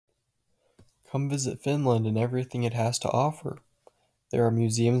Come visit Finland and everything it has to offer. There are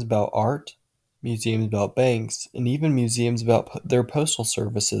museums about art, museums about banks, and even museums about their postal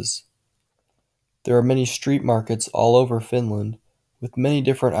services. There are many street markets all over Finland, with many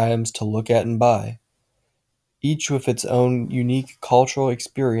different items to look at and buy, each with its own unique cultural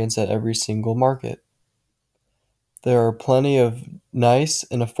experience at every single market. There are plenty of nice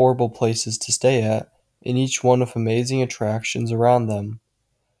and affordable places to stay at, and each one with amazing attractions around them.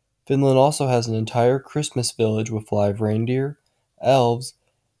 Finland also has an entire Christmas village with live reindeer, elves,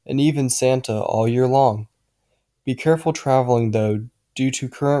 and even Santa all year long. Be careful traveling though, due to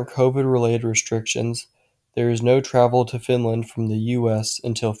current COVID related restrictions, there is no travel to Finland from the US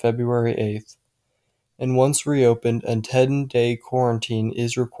until February 8th, and once reopened, a 10-day quarantine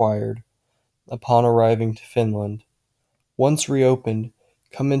is required upon arriving to Finland. Once reopened,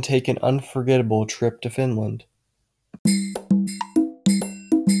 come and take an unforgettable trip to Finland.